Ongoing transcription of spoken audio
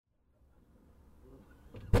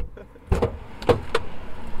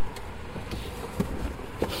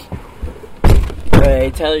Hey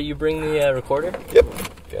Tyler, you bring the recorder? Yep.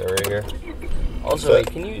 Got it right here. Also, wait,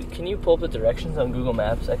 can you pull up the directions on Google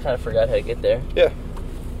Maps? I kind of forgot how to get there. Yeah.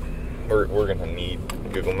 We're gonna need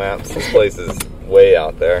Google Maps. This place is way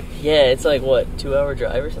out there. Yeah, it's like what, 2-hour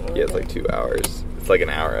drive or something? Yeah, it's like 2 hours. It's like an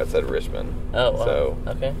hour outside of Richmond. Oh, wow. So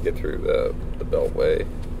okay. Get through the Beltway.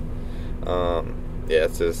 Yeah,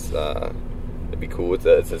 it's just it'd be cool. It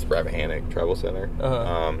says Rappahannock Tribal Center.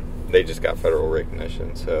 Uh-huh. They just got federal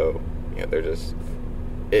recognition, so they're just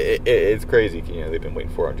it's crazy. They've been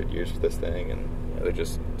waiting 400 years for this thing, and they're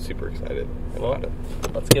just super excited. Well,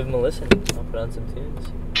 let's give them a listen. I'll put on some tunes.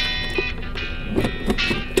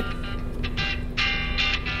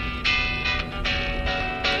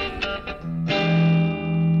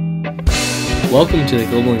 Welcome to the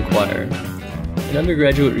Global Inquirer, an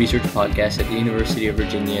undergraduate research podcast at the University of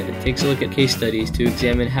Virginia that takes a look at case studies to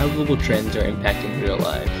examine how global trends are impacting real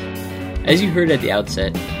lives. As you heard at the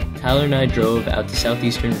outset, Tyler and I drove out to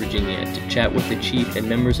southeastern Virginia to chat with the chief and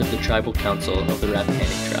members of the Tribal Council of the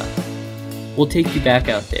Rappahannock Tribe. We'll take you back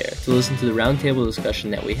out there to listen to the roundtable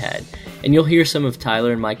discussion that we had, and you'll hear some of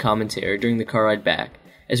Tyler and my commentary during the car ride back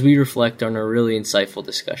as we reflect on a really insightful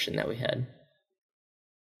discussion that we had.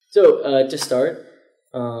 So, to start,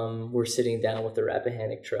 we're sitting down with the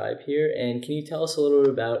Rappahannock Tribe here, and can you tell us a little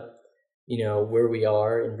bit about where we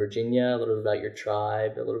are in Virginia, a little bit about your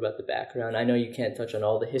tribe, a little about the background? I know you can't touch on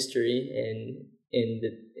all the history in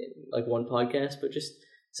one podcast, but just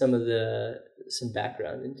some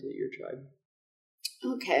background into your tribe.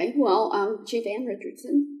 Okay, well, I'm Chief Ann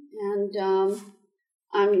Richardson, and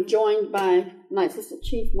I'm joined by my Assistant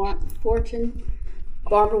Chief, Mark Fortune.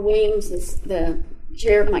 Barbara Williams is the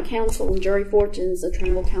chair of my council, and Jerry Fortune is a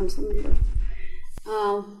tribal council member.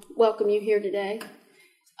 Welcome you here today.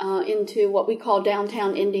 Into what we call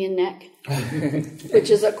downtown Indian Neck, which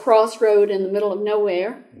is a crossroad in the middle of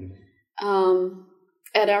nowhere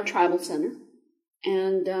at our tribal center.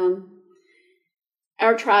 And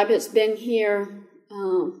our tribe has been here,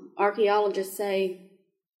 archaeologists say,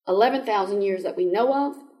 11,000 years that we know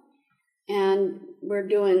of, and we're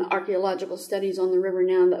doing archaeological studies on the river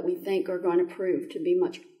now that we think are going to prove to be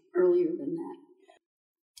much earlier than that.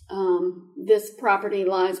 This property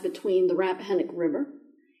lies between the Rappahannock River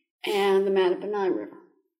and the Mattaponi River.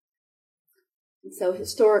 And so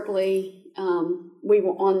historically, we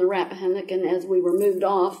were on the Rappahannock, and as we were moved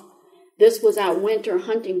off, this was our winter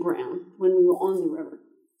hunting ground when we were on the river.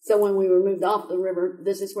 So when we were moved off the river,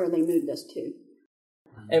 this is where they moved us to.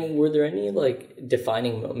 And were there any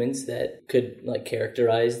defining moments that could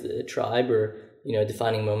characterize the tribe, or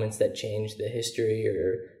defining moments that changed the history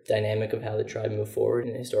or dynamic of how the tribe moved forward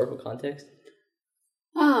in a historical context?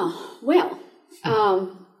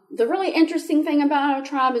 The really interesting thing about our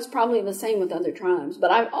tribe is probably the same with other tribes,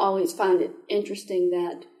 but I've always found it interesting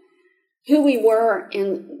that who we were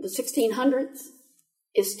in the 1600s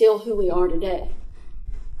is still who we are today.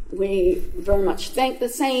 We very much think the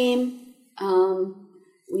same.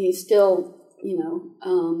 We still,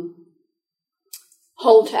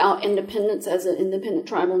 hold to our independence as an independent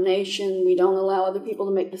tribal nation. We don't allow other people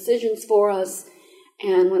to make decisions for us.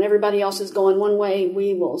 And when everybody else is going one way,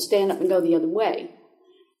 we will stand up and go the other way.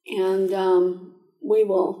 And we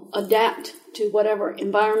will adapt to whatever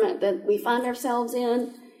environment that we find ourselves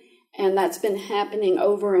in. And that's been happening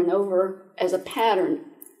over and over as a pattern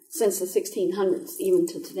since the 1600s, even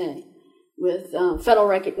to today, with federal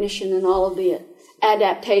recognition and all of the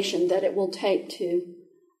adaptation that it will take to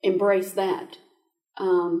embrace that.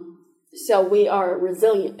 So we are a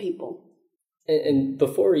resilient people. And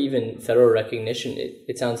before even federal recognition,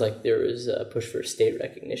 it sounds like there was a push for state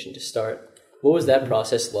recognition to start. What was that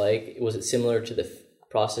process like? Was it similar to the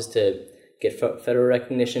process to get federal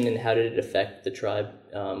recognition, and how did it affect the tribe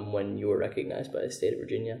when you were recognized by the state of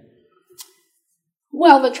Virginia?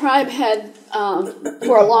 Well, the tribe had,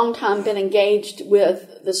 for a long time, been engaged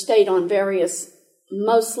with the state on various,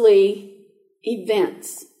 mostly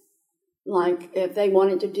events. Like if they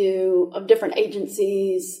wanted to do, of different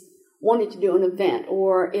agencies wanted to do an event,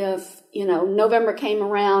 or if, November came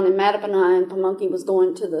around and Mattaponi and Pamunkey was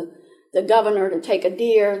going to the governor to take a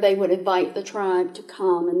deer, they would invite the tribe to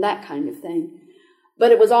come and that kind of thing.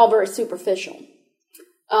 But it was all very superficial.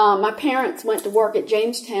 My parents went to work at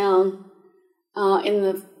Jamestown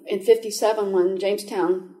in 57 when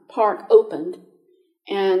Jamestown Park opened,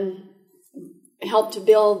 and helped to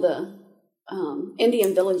build the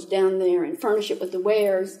Indian village down there and furnish it with the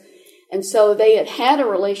wares. And so they had a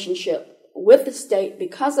relationship with the state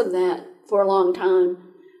because of that for a long time,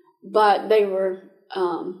 but they were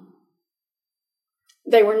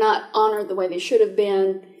not honored the way they should have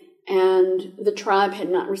been, and the tribe had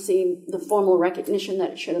not received the formal recognition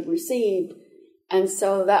that it should have received. And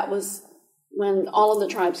so that was when all of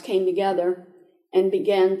the tribes came together and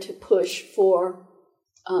began to push for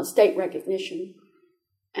state recognition.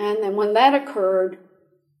 And then when that occurred,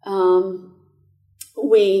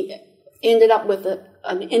 we ended up with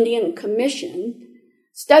an Indian commission,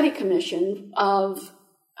 study commission of,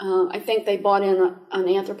 I think they brought in an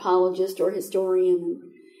anthropologist or historian,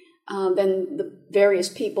 and then the various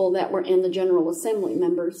people that were in the General Assembly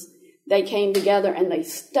members. They came together and they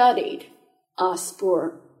studied us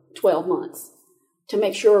for 12 months to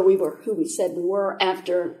make sure we were who we said we were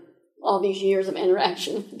after all these years of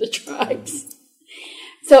interaction with the tribes.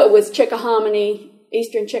 So it was Chickahominy,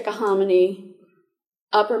 Eastern Chickahominy,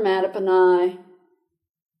 Upper Mattaponi,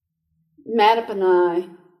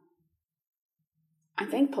 I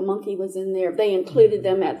think Pamunkey was in there. They included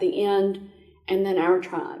them at the end, and then our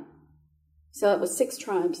tribe. So it was 6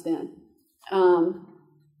 tribes then.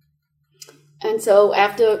 And so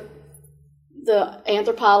after the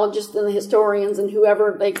anthropologists and the historians and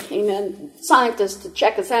whoever, they came in, scientists to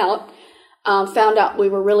check us out, found out we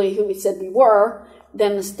were really who we said we were,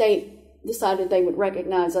 then the state decided they would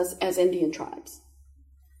recognize us as Indian tribes.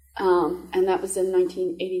 And that was in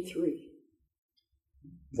 1983.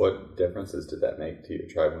 What differences did that make to your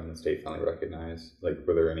tribe when the state finally recognized? Like,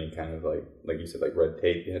 were there any kind of, like you said, like red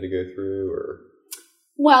tape you had to go through, or?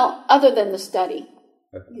 Well, other than the study.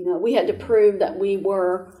 Okay. You know, we had to prove that we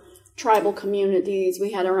were tribal communities.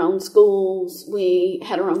 We had our own schools. We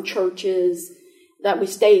had our own churches, that we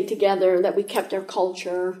stayed together, that we kept our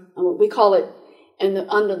culture. We call it,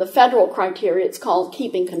 under the federal criteria, it's called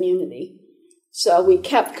keeping community. So we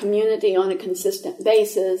kept community on a consistent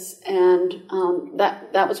basis, and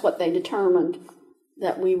that was what they determined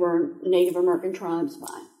that we were Native American tribes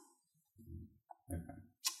by.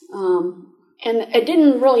 And it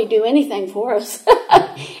didn't really do anything for us,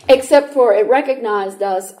 except for it recognized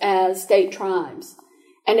us as state tribes.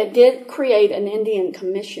 And it did create an Indian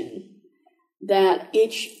commission that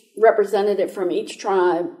each representative from each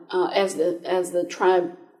tribe, as the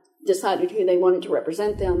tribe decided who they wanted to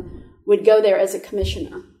represent them, would go there as a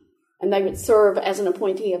commissioner. And they would serve as an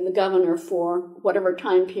appointee of the governor for whatever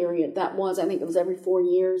time period that was. I think it was every 4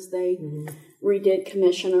 years they redid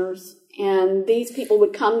commissioners. And these people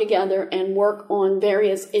would come together and work on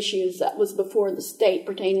various issues that was before the state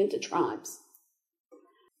pertaining to tribes.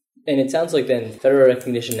 And it sounds like then federal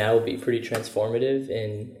recognition now will be pretty transformative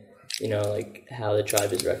in, like how the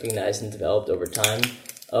tribe is recognized and developed over time.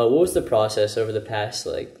 What was the process over the past,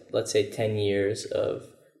 let's say 10 years of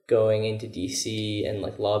going into DC and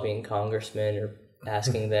lobbying congressmen or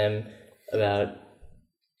asking them about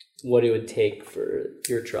what it would take for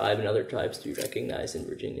your tribe and other tribes to be recognized in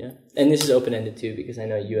Virginia? And this is open-ended too, because I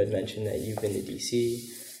know you had mentioned that you've been to DC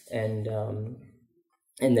and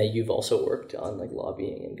that you've also worked on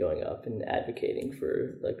lobbying and going up and advocating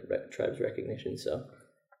for tribes recognition. So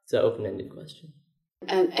it's an open-ended question.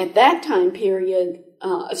 And at that time period,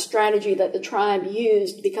 a strategy that the tribe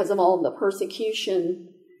used because of all the persecution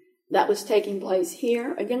that was taking place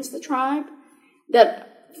here against the tribe, that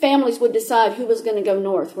families would decide who was going to go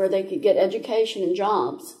north, where they could get education and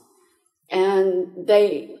jobs. And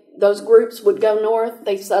those groups would go north.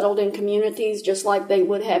 They settled in communities just like they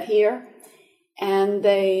would have here. And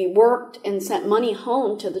they worked and sent money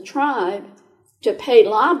home to the tribe to pay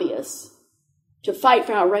lobbyists to fight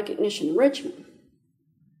for our recognition in Richmond,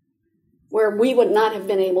 where we would not have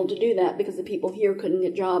been able to do that because the people here couldn't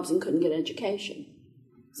get jobs and couldn't get education.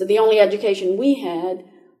 So the only education we had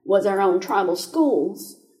was our own tribal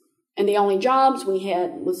schools, and the only jobs we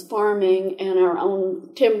had was farming and our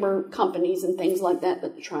own timber companies and things like that the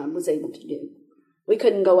tribe was able to do. We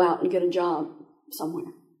couldn't go out and get a job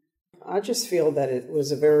somewhere. I just feel that it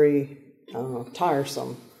was a very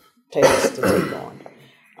tiresome task to take on.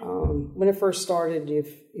 When it first started,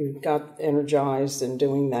 you got energized in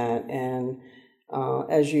doing that, and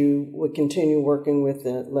as you would continue working with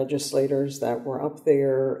the legislators that were up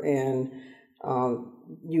there, and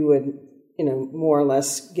you would, more or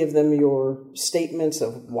less give them your statements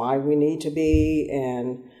of why we need to be,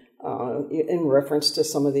 and in reference to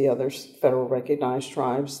some of the other federal recognized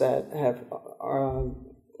tribes that have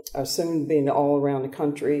soon been all around the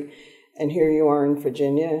country. And here you are in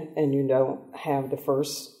Virginia, and you don't have the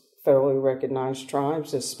first federally recognized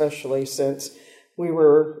tribes, especially since we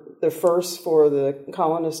were the first for the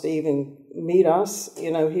colonists to even meet us,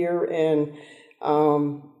 here. And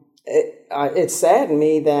it saddened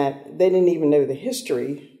me that they didn't even know the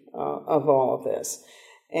history of all of this.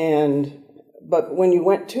 But when you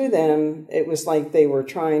went to them, it was like they were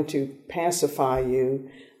trying to pacify you.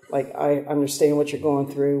 Like, I understand what you're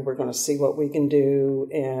going through. We're going to see what we can do.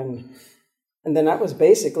 And then that was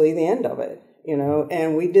basically the end of it.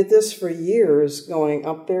 and we did this for years, going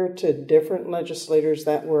up there to different legislators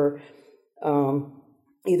that were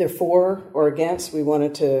either for or against. We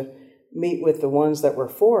wanted to meet with the ones that were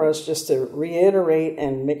for us just to reiterate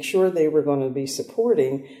and make sure they were going to be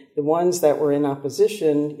supporting. The ones that were in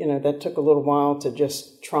opposition, that took a little while to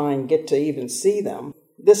just try and get to even see them.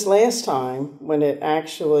 This last time, when it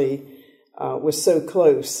actually was so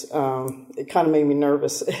close, it kind of made me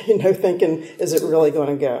nervous, thinking, is it really going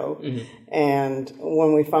to go? Mm-hmm. And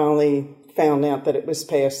when we finally found out that it was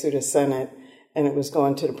passed through the Senate and it was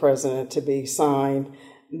going to the president to be signed,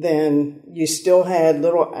 then you still had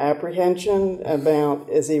little apprehension about,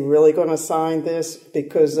 is he really going to sign this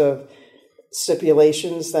because of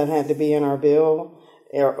stipulations that had to be in our bill?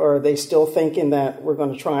 Or are they still thinking that we're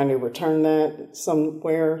going to try and overturn that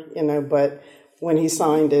somewhere, but when he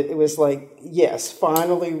signed it, it was like, yes,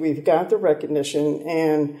 finally we've got the recognition.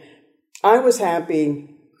 And I was happy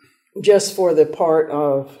just for the part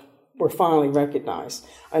of we're finally recognized.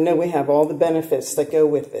 I know we have all the benefits that go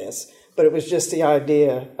with this, but it was just the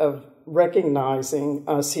idea of recognizing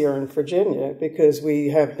us here in Virginia, because we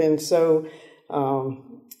have been so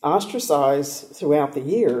ostracized throughout the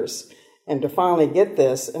years. And to finally get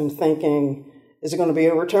this and thinking, is it going to be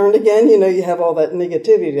overturned again? You have all that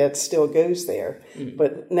negativity that still goes there. Mm-hmm.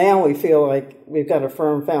 But now we feel like we've got a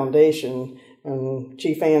firm foundation, and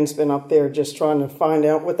Chief Ann's been up there just trying to find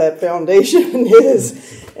out what that foundation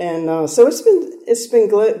is. And so it's been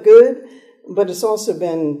good, but it's also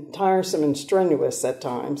been tiresome and strenuous at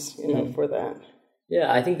times, mm-hmm. for that.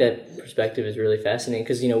 Yeah, I think that perspective is really fascinating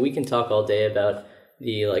because, we can talk all day about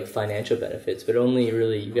the financial benefits, but only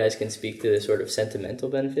really you guys can speak to the sort of sentimental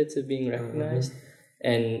benefits of being recognized. Mm-hmm.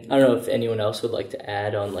 And I don't know if anyone else would like to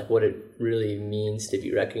add on what it really means to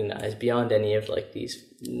be recognized beyond any of these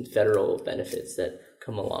federal benefits that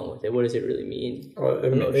come along with it. What does it really mean? Well,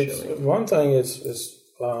 one thing is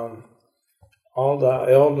all the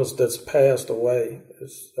elders that's passed away.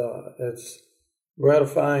 It's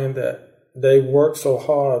gratifying that they worked so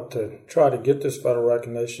hard to try to get this federal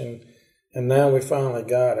recognition. And now we finally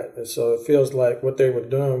got it. And so it feels like what they were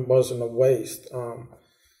doing wasn't a waste. And,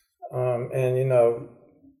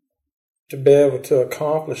 to be able to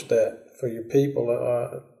accomplish that for your people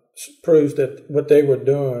proves that what they were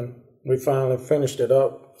doing, we finally finished it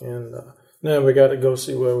up. And now we got to go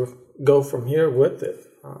see where we go from here with it.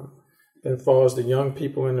 As far as the young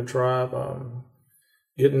people in the tribe,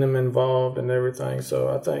 getting them involved and everything. So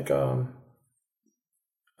I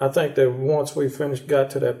think that once we got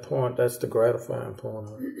to that point, that's the gratifying point.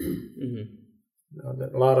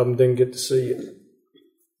 Mm-hmm. A lot of them didn't get to see it.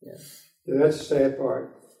 Yeah, that's the sad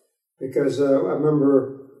part. Because I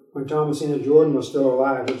remember when Thomasina Jordan was still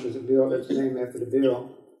alive, which is a bill that's named after the bill,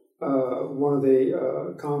 one of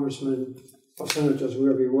the congressmen or senators,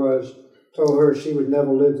 whoever he was, told her she would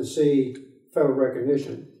never live to see federal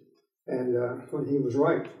recognition. And when he was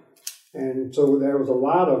right. And so there was a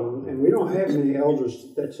lot of them, and we don't have many elders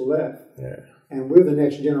that's left. Yeah. And we're the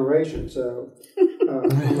next generation, so I'm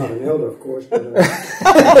not an elder, of course. But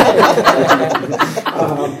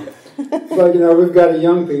we've got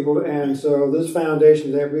young people, and so this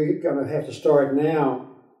foundation that we're going to have to start now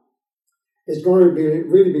is going to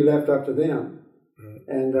really be left up to them. Mm-hmm.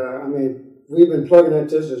 And, we've been plugging at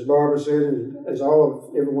this, as Barbara said, and as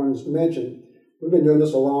everyone's mentioned, we've been doing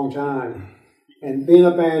this a long time. And being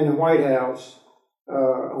up there in the White House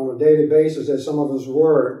on a daily basis, as some of us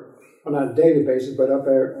were, well, not a daily basis, but up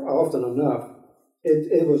there often enough,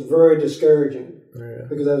 it was very discouraging. Yeah.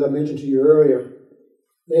 Because as I mentioned to you earlier,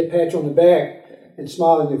 they'd pat you on the back and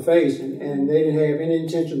smile in your face, and they didn't have any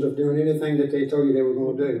intentions of doing anything that they told you they were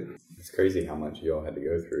going to do. It's crazy how much you all had to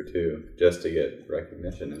go through, too, just to get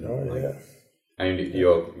recognition. And, do you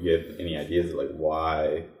all get any ideas of,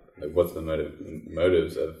 why, what's the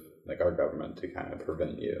motives of our government to kind of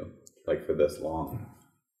prevent you, for this long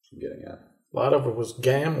from getting it? A lot of it was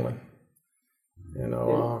gambling.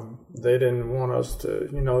 They didn't want us to,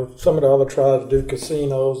 some of the other tribes do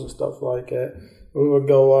casinos and stuff like that. We would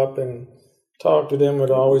go up and talk to them. Would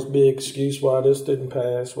always be an excuse why this didn't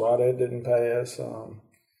pass, why that didn't pass.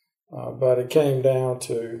 But it came down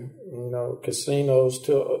to, casinos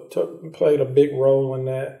played a big role in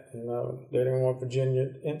that. They didn't want Virginia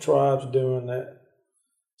tribes doing that.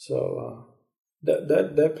 So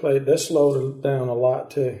that slowed it down a lot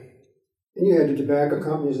too. And you had the tobacco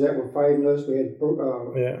companies that were fighting us. We had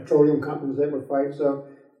petroleum companies that were fighting. So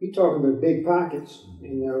you're talking about big pockets,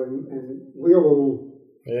 and we're a little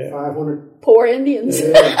 500 poor Indians.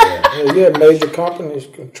 You had major companies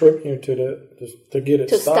contributing to get it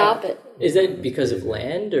to stop it. Is that because of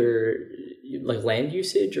land or land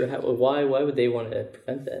usage, or why would they want to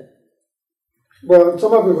prevent that? Well,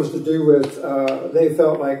 some of it was to do with they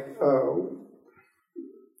felt like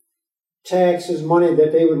taxes, money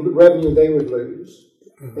that revenue they would lose.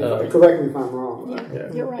 Correct me if I'm wrong.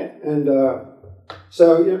 Yeah, you're right. And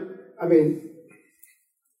so, I mean,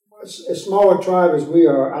 as small a tribe as we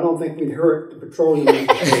are, I don't think we'd hurt the petroleum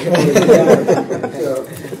industry.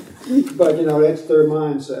 But, that's their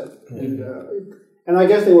mindset. And I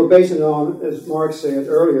guess they were basing it on, as Mark said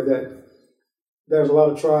earlier, that there's a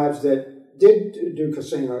lot of tribes that did do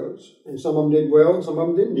casinos, and some of them did well, and some of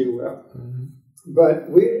them didn't do well. Mm-hmm. But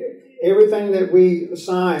everything that we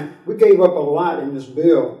assigned, we gave up a lot in this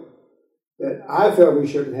bill that I felt we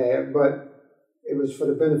shouldn't have, but it was for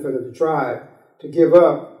the benefit of the tribe to give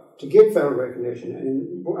up to get federal recognition.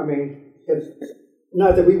 And I mean,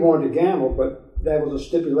 not that we wanted to gamble, but that was a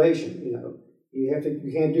stipulation.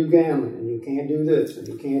 You can't do gambling, and you can't do this, and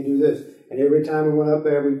you can't do this. And every time we went up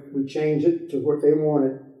there, we changed it to what they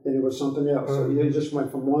wanted. Then it was something else. So it just went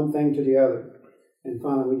from one thing to the other. And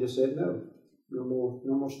finally, we just said no.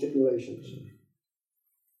 No more stipulations.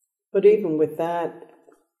 But even with that,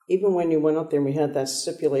 even when you went up there and we had that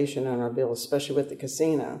stipulation on our bill, especially with the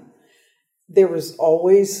casino, there was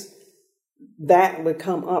always that would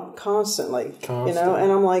come up constantly. And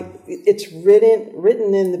I'm like, it's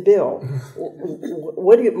written in the bill.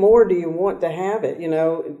 What more do you want to have it?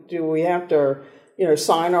 Do we have to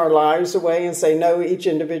sign our lives away and say, no, each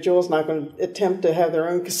individual is not going to attempt to have their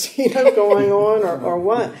own casino going on or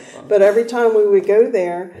what? But every time we would go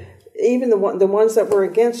there, even the ones that were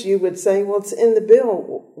against you would say, well, it's in the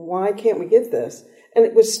bill. Why can't we get this? And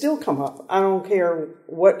it would still come up. I don't care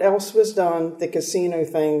what else was done. The casino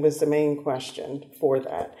thing was the main question for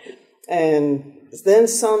that. And then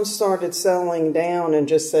some started settling down and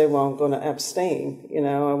just say, well, I'm going to abstain.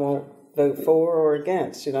 I won't vote for or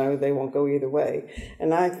against, they won't go either way.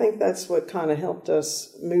 And I think that's what kind of helped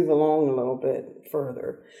us move along a little bit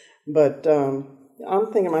further. But I'm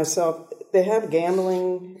thinking to myself, they have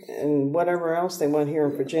gambling and whatever else they want here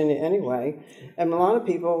in Virginia anyway. And a lot of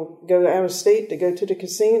people go out of state to go to the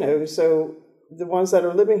casino. So the ones that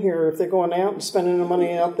are living here, if they're going out and spending the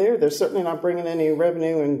money out there, they're certainly not bringing any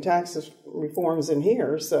revenue and taxes reforms in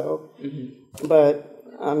here. So, but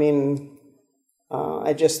I mean,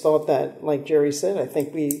 I just thought that, like Jerry said, I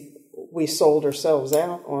think we sold ourselves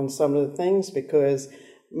out on some of the things because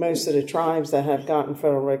most of the tribes that have gotten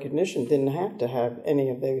federal recognition didn't have to have any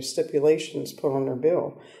of those stipulations put on their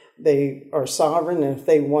bill. They are sovereign, and if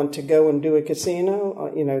they want to go and do a casino,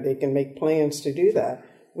 they can make plans to do that.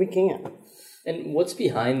 We can't. And what's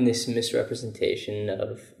behind this misrepresentation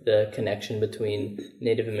of the connection between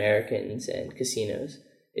Native Americans and casinos?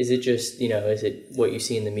 Is it just, is it what you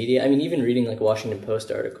see in the media? I mean, even reading like a Washington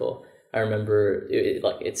Post article, I remember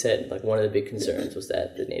it said like one of the big concerns was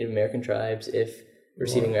that the Native American tribes, if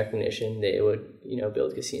receiving recognition, they would,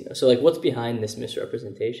 build casinos. So like what's behind this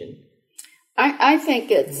misrepresentation? I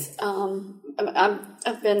think it's,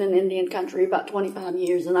 I've been in Indian country about 25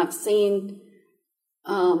 years, and I've seen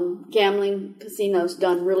gambling casinos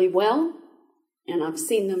done really well, and I've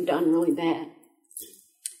seen them done really bad.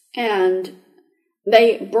 And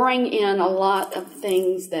they bring in a lot of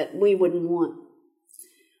things that we wouldn't want.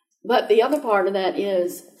 But the other part of that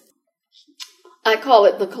is, I call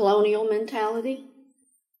it the colonial mentality.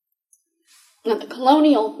 Now, the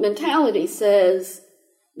colonial mentality says,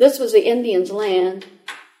 this was the Indians' land.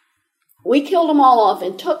 We killed them all off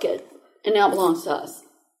and took it, and now it belongs to us.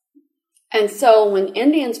 And so when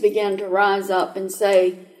Indians began to rise up and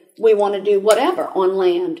say, we want to do whatever on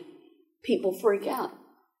land, people freak out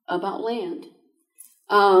about land.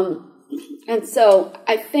 And so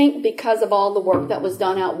I think because of all the work that was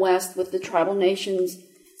done out west with the tribal nations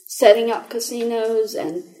setting up casinos,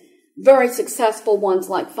 and very successful ones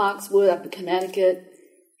like Foxwood up in Connecticut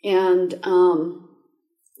and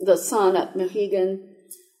the Sun at Mohegan,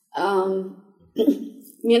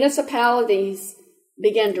 municipalities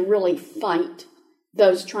began to really fight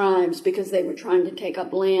those tribes because they were trying to take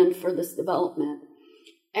up land for this development.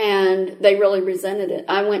 And they really resented it.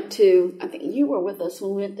 I think you were with us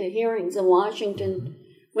when we went to hearings in Washington,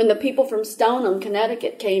 when the people from Stoneham,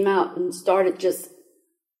 Connecticut came out and started just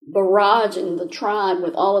barraging the tribe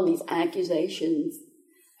with all of these accusations.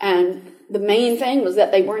 And the main thing was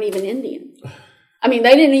that they weren't even Indian. I mean,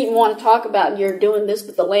 they didn't even want to talk about you're doing this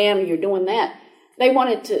with the land or you're doing that. They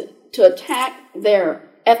wanted to attack their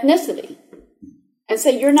ethnicity and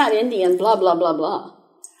say, you're not Indian, blah, blah, blah, blah.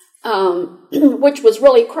 Which was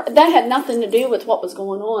really, that had nothing to do with what was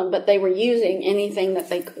going on, but they were using anything that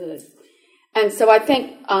they could. And so I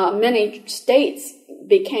think many states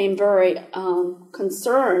became very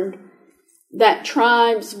concerned that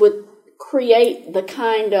tribes would create the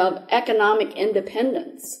kind of economic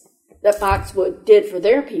independence that Foxwood did for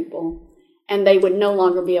their people, and they would no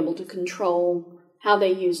longer be able to control how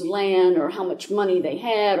they used land or how much money they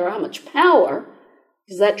had or how much power,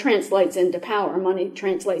 because that translates into power. Money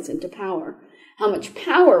translates into power. How much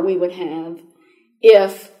power we would have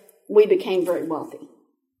if we became very wealthy.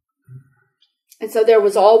 And so there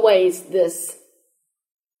was always this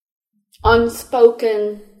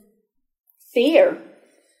unspoken fear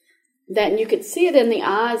that you could see it in the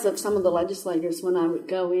eyes of some of the legislators when I would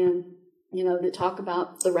go in, to talk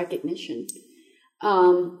about the recognition.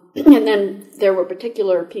 And then there were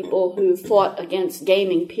particular people who fought against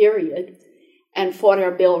gaming, period, and fought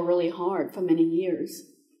our bill really hard for many years,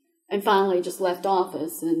 and finally just left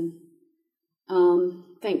office, and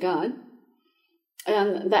thank God.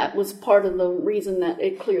 And that was part of the reason that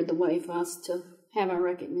it cleared the way for us to have our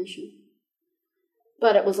recognition.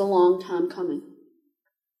 But it was a long time coming.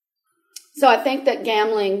 So I think that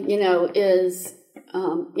gambling, is,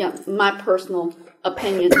 my personal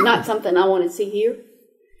opinion, not something I want to see here.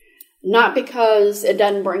 Not because it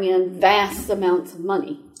doesn't bring in vast amounts of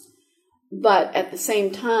money, but at the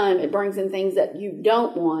same time, it brings in things that you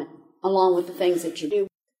don't want, along with the things that you do.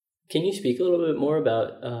 Can you speak a little bit more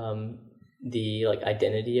about the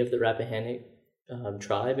identity of the Rappahannock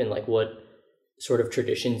tribe and what sort of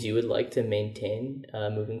traditions you would like to maintain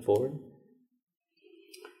moving forward?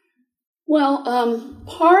 Well,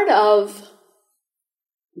 part of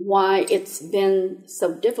why it's been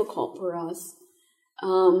so difficult for us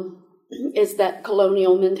is that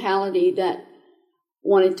colonial mentality that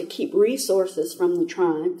wanted to keep resources from the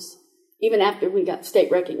tribes. Even after we got state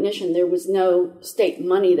recognition, there was no state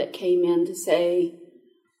money that came in to say,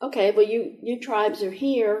 okay, well, you tribes are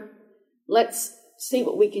here. Let's see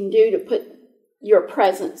what we can do to put your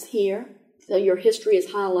presence here, so your history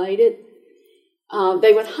is highlighted.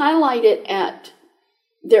 They would highlight it at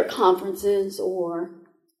their conferences or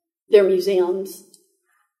their museums,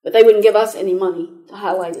 but they wouldn't give us any money to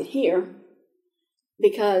highlight it here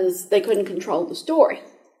because they couldn't control the story.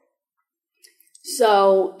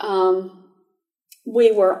 So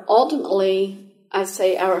we were ultimately, I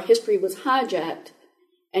say, our history was hijacked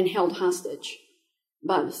and held hostage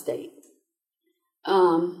by the state.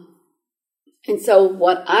 And so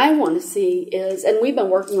what I want to see is, and we've been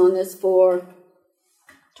working on this for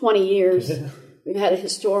 20 years. We've had a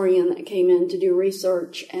historian that came in to do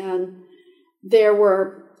research, and there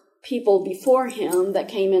were people before him that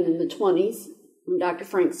came in the 20s, Dr.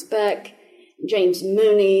 Frank Speck, James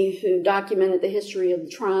Mooney, who documented the history of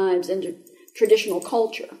the tribes and traditional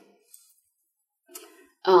culture.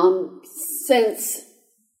 Since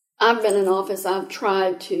I've been in office, I've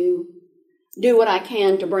tried to do what I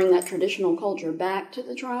can to bring that traditional culture back to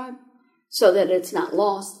the tribe so that it's not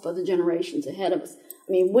lost for the generations ahead of us.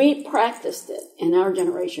 I mean, we practiced it in our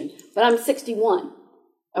generation, but I'm 61,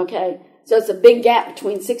 okay? So it's a big gap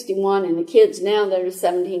between 61 and the kids now that are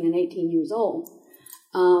 17 and 18 years old.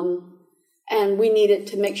 And we needed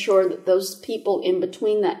to make sure that those people in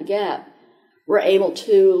between that gap were able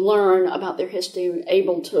to learn about their history,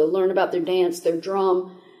 able to learn about their dance, their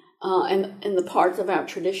drum, and the parts of our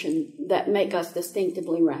tradition that make us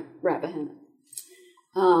distinctively Rappahannock.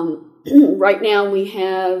 Right now we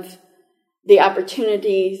have the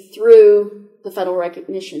opportunity through the federal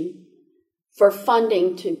recognition for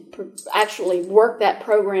funding to actually work that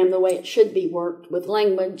program the way it should be worked, with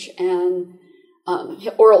language and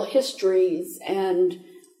oral histories. And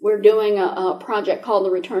we're doing a project called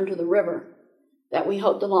the Return to the River that we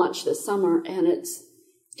hope to launch this summer, and it's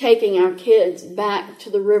taking our kids back to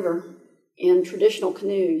the river in traditional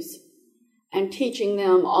canoes and teaching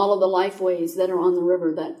them all of the lifeways that are on the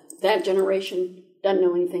river that generation doesn't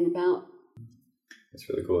know anything about. It's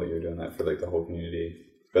really cool that you're doing that for the whole community.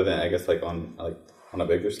 But then I guess on a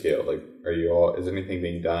bigger scale, is anything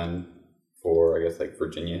being done for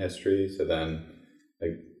Virginia history? So then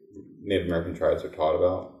Native American tribes are taught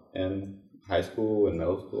about in high school and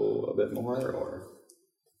middle school a bit more, or?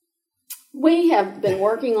 We have been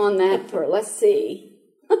working on that for,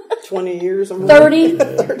 20 years or more. 30?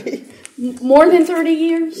 30. More than 30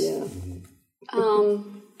 years? Yeah.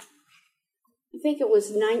 I think it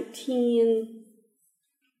was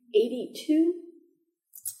 1982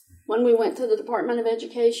 when we went to the Department of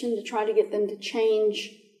Education to try to get them to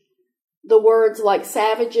change the words like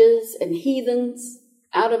savages and heathens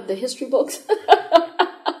out of the history books.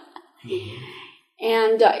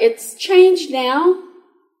 And it's changed now.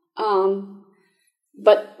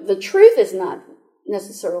 But the truth is not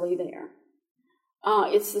necessarily there.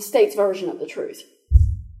 It's the state's version of the truth.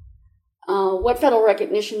 What federal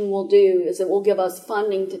recognition will do is it will give us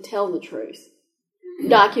funding to tell the truth.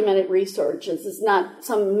 documented research. This is not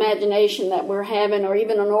some imagination that we're having or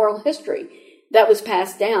even an oral history that was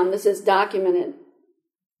passed down. This is documented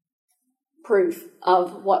proof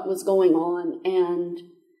of what was going on, and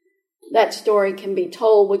that story can be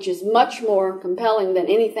told, which is much more compelling than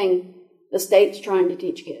anything the state's trying to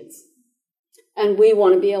teach kids. And we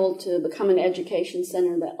want to be able to become an education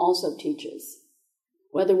center that also teaches,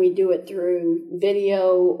 whether we do it through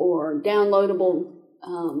video or downloadable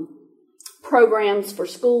programs for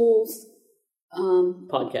schools.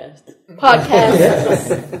 Podcast.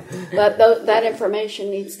 But that information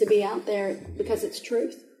needs to be out there because it's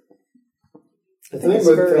truth. The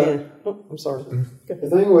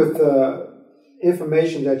thing with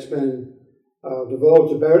information that's been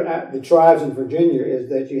developed about the tribes in Virginia is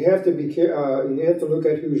that you have to be you have to look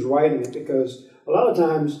at who's writing it, because a lot of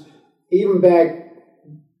times, even back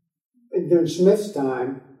during Smith's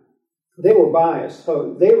time, they were biased.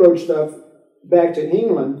 So they wrote stuff back to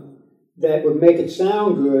England that would make it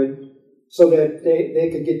sound good so that they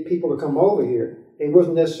could get people to come over here. It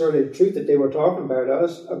wasn't necessarily the truth that they were talking about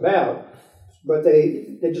us about, but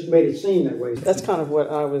they just made it seem that way. That's kind of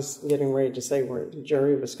what I was getting ready to say where the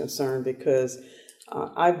jury was concerned, because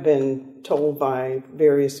I've been told by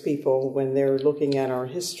various people when they're looking at our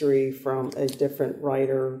history from a different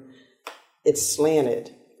writer, it's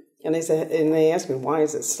slanted. And they ask me, why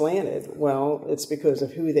is it slanted? Well, it's because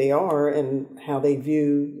of who they are and how they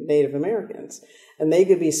view Native Americans. And they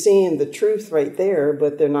could be seeing the truth right there,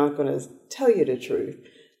 but they're not going to tell you the truth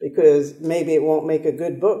because maybe it won't make a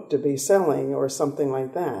good book to be selling or something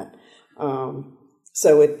like that.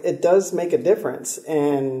 So it does make a difference.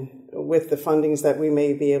 And with the fundings that we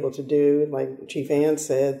may be able to do, like Chief Ann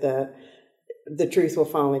said, that the truth will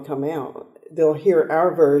finally come out. They'll hear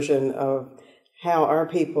our version of how our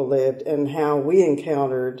people lived and how we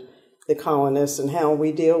encountered the colonists and how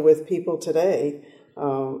we deal with people today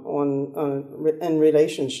in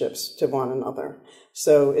relationships to one another.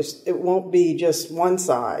 So it won't be just one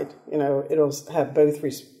side. It'll have both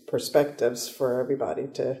perspectives for everybody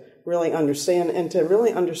to really understand, and to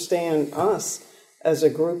really understand us as a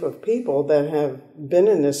group of people that have been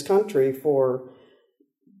in this country for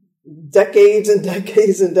decades and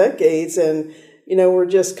decades and decades, and we're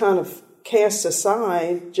just kind of cast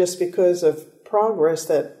aside just because of progress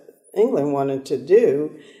that England wanted to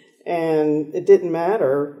do, and it didn't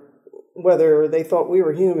matter whether they thought we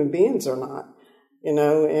were human beings or not,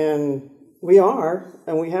 and we are,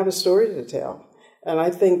 and we have a story to tell. And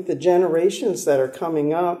I think the generations that are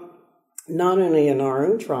coming up, not only in our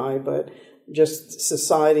own tribe, but just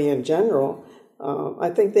society in general,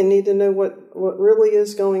 I think they need to know what really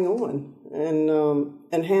is going on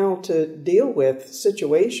and how to deal with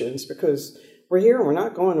situations, because we're here and we're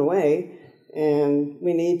not going away, and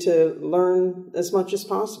we need to learn as much as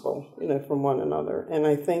possible, from one another. And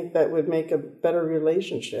I think that would make a better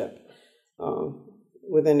relationship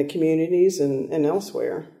within the communities and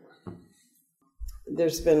elsewhere.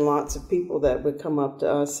 There's been lots of people that would come up to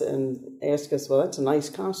us and ask us, well, that's a nice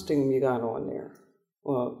costume you got on there.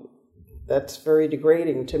 Well, that's very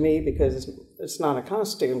degrading to me because it's not a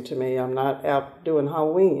costume to me. I'm not out doing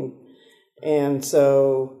Halloween. And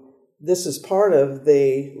so this is part of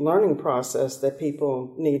the learning process that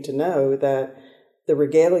people need to know, that the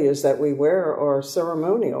regalias that we wear are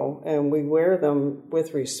ceremonial and we wear them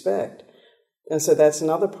with respect. And so that's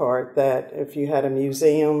another part, that if you had a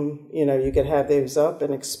museum, you could have those up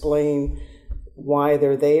and explain why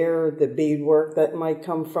they're there, the beadwork that might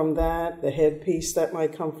come from that, the headpiece that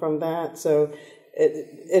might come from that. So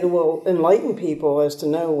it will enlighten people as to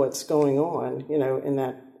know what's going on,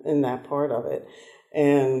 in that part of it.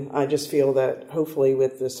 And I just feel that hopefully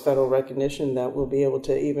with this federal recognition that we'll be able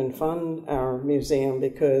to even fund our museum,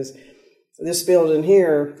 because this building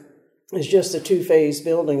here is just a two-phase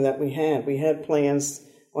building that we had. We had plans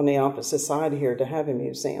on the opposite side here to have a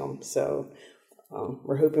museum. So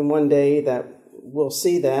we're hoping one day that we'll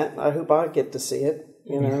see that. I hope I get to see it,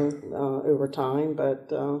 over time.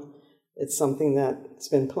 But it's something that's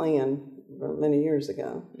been planned many years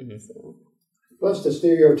ago. Mm-hmm. So. Plus the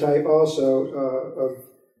stereotype also of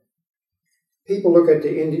people look at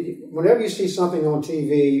whenever you see something on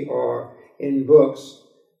TV or in books,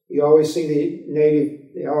 you always see the native.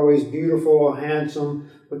 They're always beautiful or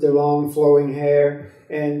handsome with their long flowing hair.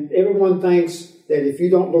 And everyone thinks that if you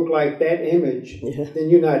don't look like that image, then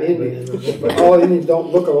you're not Indian. But all Indians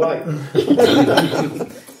don't look alike.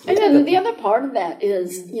 And then the other part of that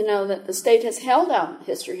is, that the state has held our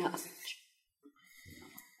history hostage.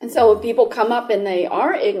 And so if people come up and they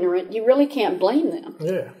are ignorant, you really can't blame them.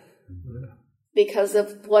 Yeah. Because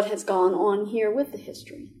of what has gone on here with the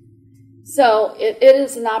history. So it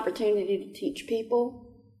is an opportunity to teach people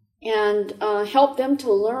and help them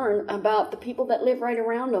to learn about the people that live right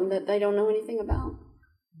around them that they don't know anything about.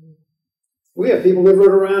 We have people live right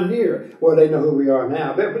around here. Well, they know who we are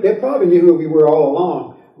now. They probably knew who we were all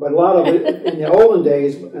along. But a lot of it, in the olden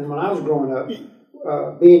days, and when I was growing up,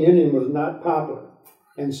 being Indian was not popular.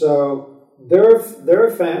 And so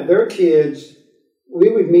their kids, we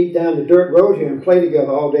would meet down the dirt road here and play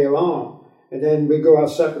together all day long. And then we'd go our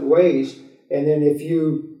separate ways. And then if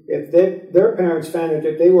their parents found out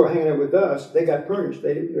that they were hanging out with us, they got punished.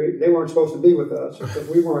 They weren't supposed to be with us because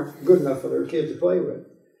we weren't good enough for their kids to play with.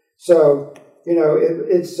 So,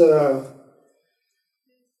 it's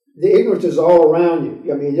the ignorance is all around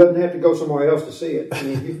you. I mean, you don't have to go somewhere else to see it. I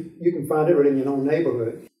mean, you can find it right in your own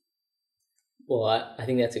neighborhood. Well, I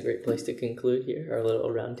think that's a great place to conclude here, our little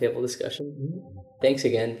roundtable discussion. Thanks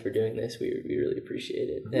again for doing this. We really appreciate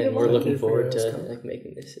it. And we're looking forward to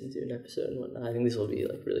making this into an episode and whatnot. I think this will be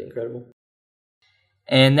really incredible.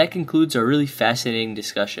 And that concludes our really fascinating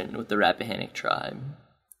discussion with the Rappahannock tribe.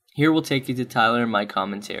 Here we'll take you to Tyler and my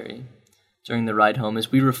commentary during the ride home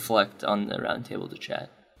as we reflect on the roundtable to chat.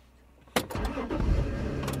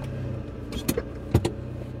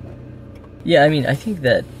 Yeah, I mean, I think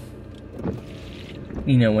that,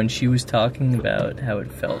 when she was talking about how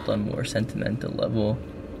it felt on a more sentimental level,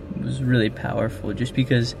 it was really powerful just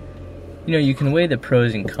because, you can weigh the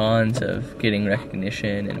pros and cons of getting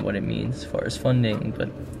recognition and what it means as far as funding, but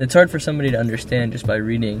it's hard for somebody to understand just by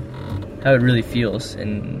reading how it really feels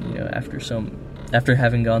and, after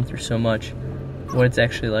having gone through so much, what it's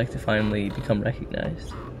actually like to finally become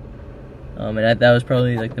recognized. And that was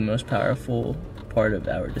probably the most powerful part of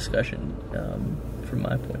our discussion from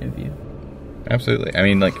my point of view. Absolutely. I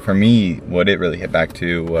mean, for me, what it really hit back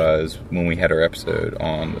to was when we had our episode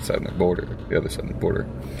on the southern border, the other southern border.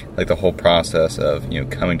 The whole process of,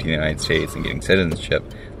 coming to the United States and getting citizenship,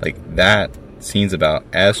 that seems about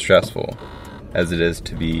as stressful as it is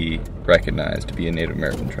to be recognized, to be a Native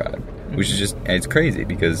American tribe. Which is just, it's crazy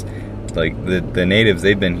because, the natives,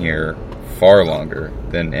 they've been here far longer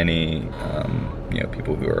than any,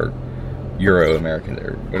 people who are Euro-Americans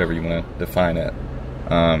or whatever you want to define it.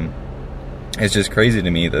 It's just crazy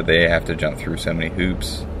to me that they have to jump through so many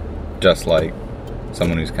hoops, just like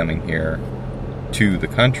someone who's coming here to the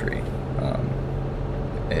country. I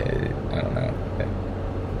don't know.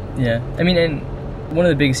 Yeah, I mean, and one of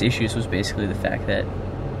the biggest issues was basically the fact that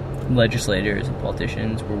legislators and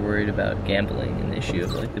politicians were worried about gambling and the issue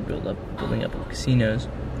of the building up of casinos.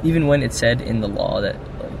 Even when it said in the law that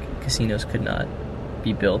casinos could not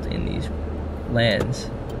be built in these lands,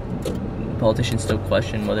 politicians still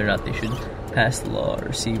question whether or not they should pass the law or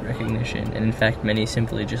receive recognition, and in fact many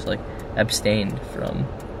simply just abstained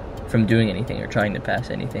from doing anything or trying to pass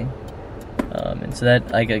anything, and so that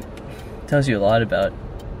tells you a lot about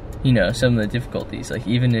some of the difficulties.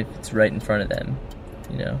 Even if it's right in front of them,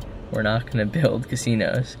 we're not going to build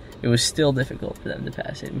casinos, it was still difficult for them to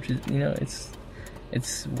pass it, which is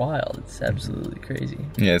it's wild. It's absolutely crazy.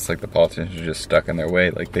 Yeah, it's the politicians are just stuck in their way.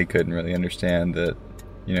 They couldn't really understand that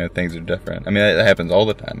things are different. I mean, that happens all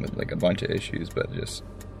the time with a bunch of issues, but just,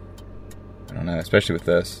 I don't know, especially with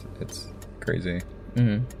this, it's crazy.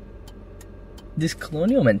 Mm-hmm. This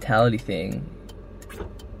colonial mentality thing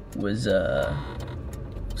was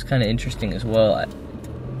kind of interesting as well.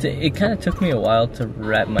 It kind of took me a while to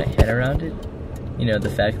wrap my head around it. The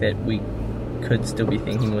fact that we could still be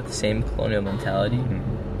thinking with the same colonial mentality,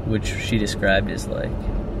 which she described as the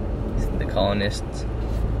colonists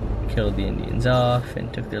killed the Indians off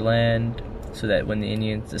and took their land, so that when the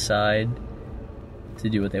Indians decide to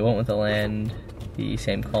do what they want with the land, the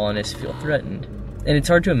same colonists feel threatened. And it's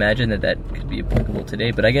hard to imagine that could be applicable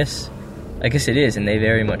today, but I guess it is, and they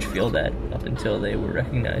very much feel that up until they were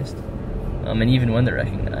recognized. And even when they're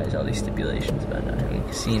recognized, all these stipulations about not having a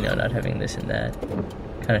casino, not having this and that,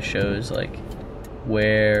 kind of shows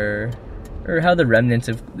where or how the remnants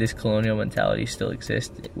of this colonial mentality still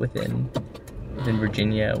exist within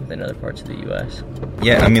Virginia, within other parts of the U.S.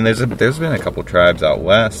 Yeah, I mean, there's been a couple tribes out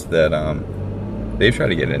west that they've tried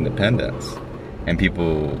to get independence, and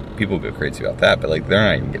people go crazy about that, but they're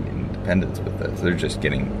not even getting independence with this. They're just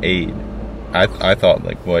getting aid. I thought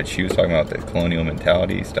what she was talking about, the colonial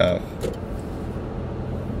mentality stuff,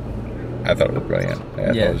 I thought it was brilliant. I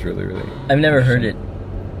thought it was really, really. I've never heard it.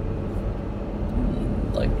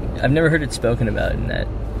 I've never heard it spoken about in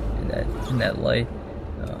that light.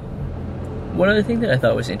 One other thing that I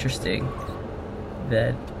thought was interesting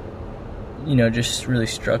that just really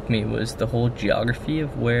struck me was the whole geography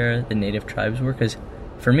of where the native tribes were. Because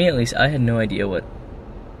for me, at least, I had no idea what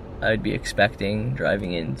I would be expecting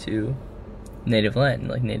driving into native land,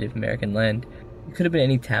 like Native American land. It could have been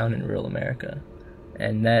any town in rural America.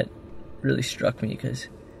 And that really struck me because,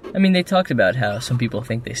 I mean, they talked about how some people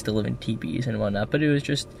think they still live in teepees and whatnot, but it was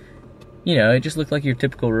just, you know, it just looked like your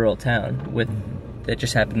typical rural town that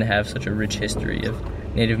just happened to have such a rich history of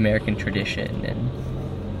Native American tradition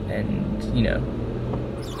and you know,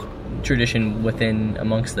 tradition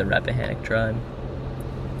amongst the Rappahannock tribe.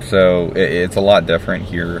 So it's a lot different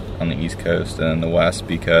here on the East Coast than in the West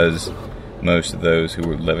because most of those who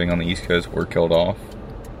were living on the East Coast were killed off.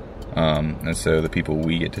 And so the people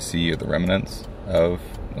we get to see are the remnants of,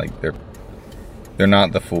 like, they're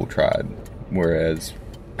not the full tribe. Whereas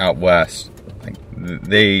out West, like,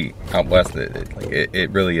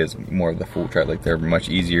 it really is more of the full tribe. Like, they're much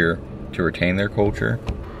easier to retain their culture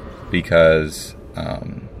because,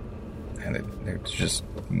 and there's just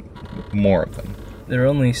more of them. There are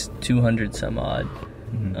only 200 some odd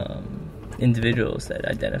individuals that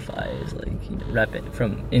identify as, like, you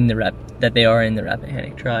know, that they are in the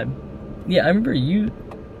Rappahannock tribe. Yeah, I remember you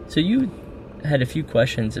had a few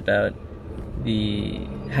questions about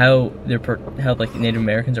how like Native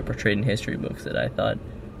Americans are portrayed in history books that I thought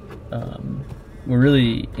were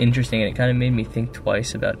really interesting, and it kind of made me think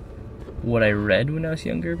twice about what I read when I was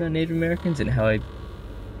younger about Native Americans and how I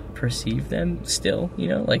perceive them still, you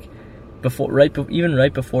know, like even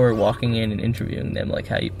right before walking in and interviewing them, like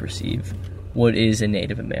how you perceive what is a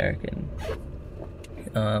Native American.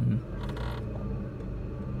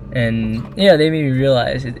 And yeah, they made me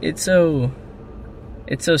realize it's so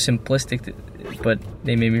simplistic, but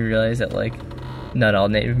they made me realize that, like, not all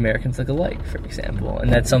Native Americans look alike, for example,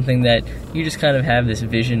 and that's something that you just kind of have this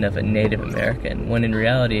vision of a Native American, when in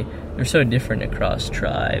reality they're so different across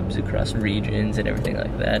tribes, across regions, and everything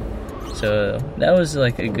like that. So that was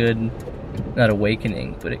like a good, not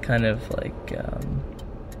awakening, but it kind of like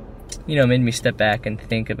you know, made me step back and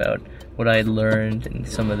think about what I had learned and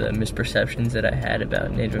some of the misperceptions that I had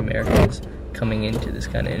about Native Americans coming into this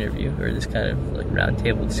kind of interview, or this kind of like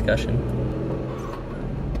roundtable discussion.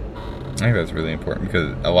 I think that's really important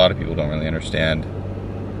because a lot of people don't really understand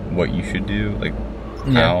what you should do, like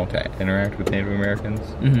how to interact with Native Americans.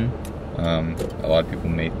 A lot of people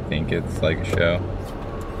may think it's like a show.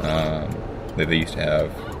 That they used to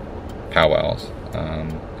have powwows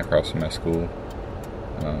across from my school.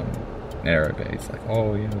 And everybody's like,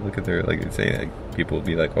 oh, you know, look at their, like, say, like, people will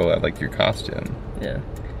be like, oh, I like your costume. Yeah.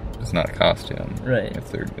 It's not a costume. Right.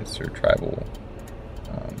 It's their tribal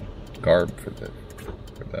garb for the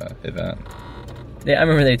event. I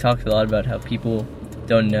remember they talked a lot about how people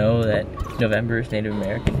don't know that November is Native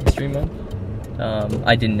American History Month.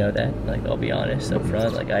 I didn't know that, like, I'll be honest up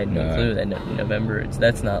front. Like, I had no clue that November,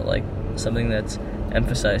 that's not, like, something that's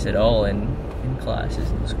emphasized at all in classes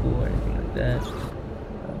in school or anything like that.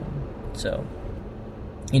 So,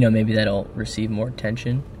 you know, maybe that'll receive more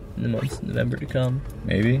attention in the months of November to come.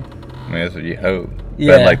 Maybe. I mean, that's what you hope.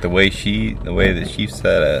 Yeah. But, like, the way that she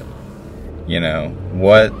said it, you know,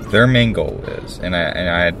 what their main goal is, and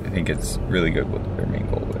I think it's really good what their main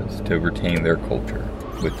goal is, to retain their culture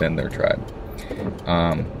within their tribe.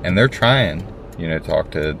 And they're trying, you know, to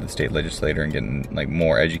talk to the state legislator and getting, like,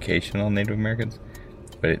 more education on Native Americans.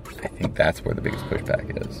 But I think that's where the biggest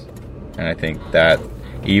pushback is. And I think that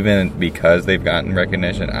even because they've gotten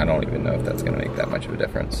recognition, I don't even know if that's going to make that much of a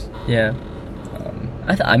difference. Yeah.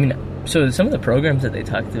 I mean, so some of the programs that they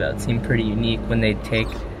talked about seem pretty unique when they take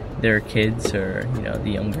their kids, or, you know,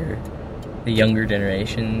 the younger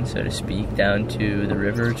generation, so to speak, down to the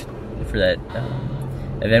river for that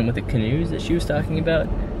event with the canoes that she was talking about.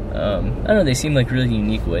 I don't know, they seem like really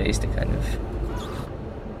unique ways to kind of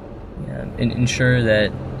ensure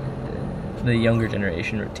that the younger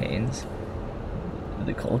generation retains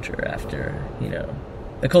the culture after, you know,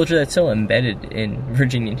 the culture that's so embedded in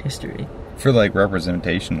Virginian history. For, like,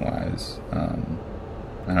 representation wise, I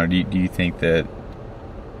don't know, do you think that,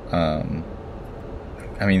 I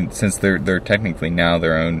mean, since they're technically now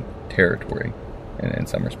their own territory in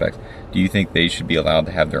some respects, do you think they should be allowed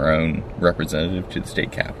to have their own representative to the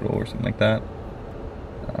state capitol or something like that?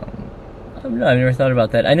 I don't know, I've never thought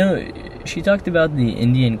about that. I know she talked about the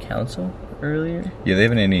Indian Council earlier. Yeah, they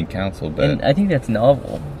have an Indian Council, but... And I think that's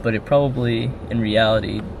novel, but it probably, in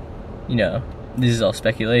reality, you know, this is all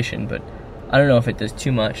speculation, but I don't know if it does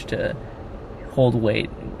too much to hold weight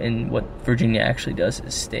in what Virginia actually does as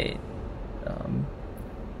a state.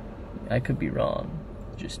 I could be wrong,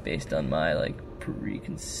 just based on my, like,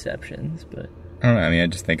 preconceptions, but... I don't know, I mean, I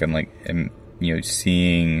just think I'm, like, you know,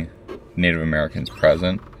 seeing Native Americans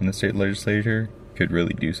present in the state legislature could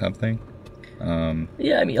really do something.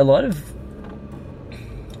 Yeah, I mean, a lot of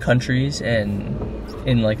countries and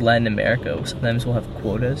in, like, Latin America sometimes will have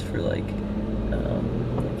quotas for, like,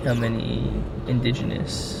 how many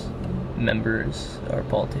indigenous members are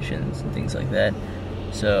politicians and things like that.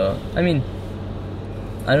 So, I mean,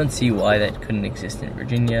 I don't see why that couldn't exist in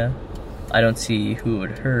Virginia. I don't see who it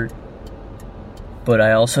would hurt, but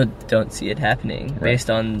I also don't see it happening based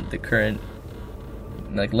on the current,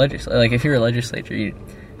 like, like, if you're a legislator,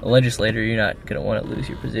 you're not going to want to lose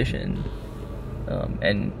your position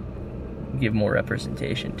and give more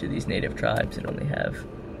representation to these native tribes that only have,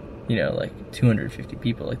 you know, like 250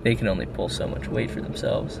 people. Like, they can only pull so much weight for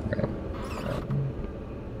themselves. Right.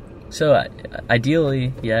 So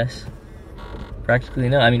ideally, yes. Practically,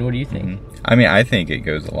 no. I mean, what do you think? I mean, I think it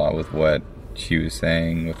goes a lot with what she was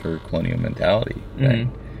saying with her colonial mentality. Right?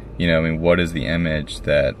 Mm-hmm. You know, I mean, what is the image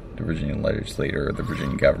that the Virginia legislature or the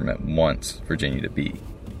Virginia government wants Virginia to be?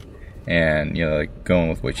 And, you know, like, going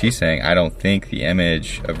with what she's saying, I don't think the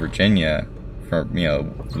image of Virginia, from, you know,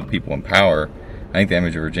 the people in power, I think the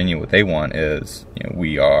image of Virginia, what they want is, you know,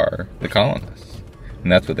 we are the colonists.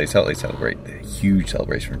 And that's what they celebrate. The huge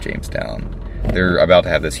celebration from Jamestown. They're about to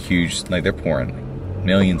have this huge, like, they're pouring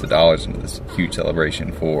millions of dollars into this huge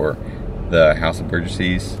celebration for the House of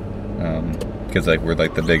Burgesses. Because, like, we're,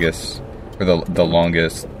 like, the biggest, or the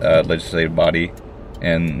longest legislative body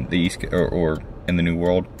in the East, or in the New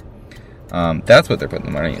World. That's what they're putting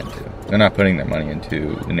the money into. They're not putting their money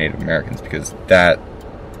into the Native Americans, because that,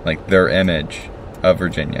 like, their image of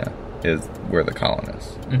Virginia is we're the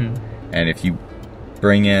colonists. Mm-hmm. And if you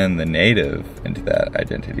bring in the native into that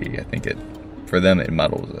identity, I think for them it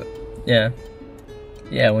muddles it.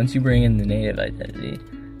 Yeah, once you bring in the native identity,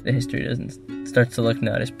 the history starts to look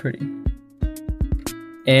not as pretty.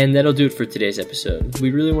 And that'll do it for today's episode.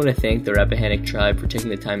 We really want to thank the Rappahannock tribe for taking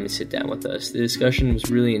the time to sit down with us. The discussion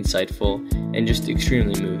was really insightful and just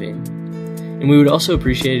extremely moving. And we would also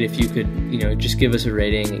appreciate it if you could, you know, just give us a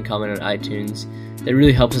rating and comment on iTunes. That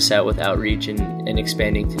really helps us out with outreach and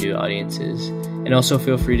expanding to new audiences. And also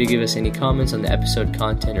feel free to give us any comments on the episode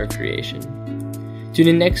content or creation. Tune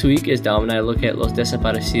in next week as Dom and I look at Los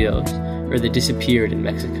Desaparecidos, or the disappeared in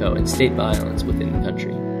Mexico, and state violence within the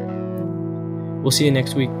country. We'll see you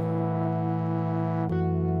next week.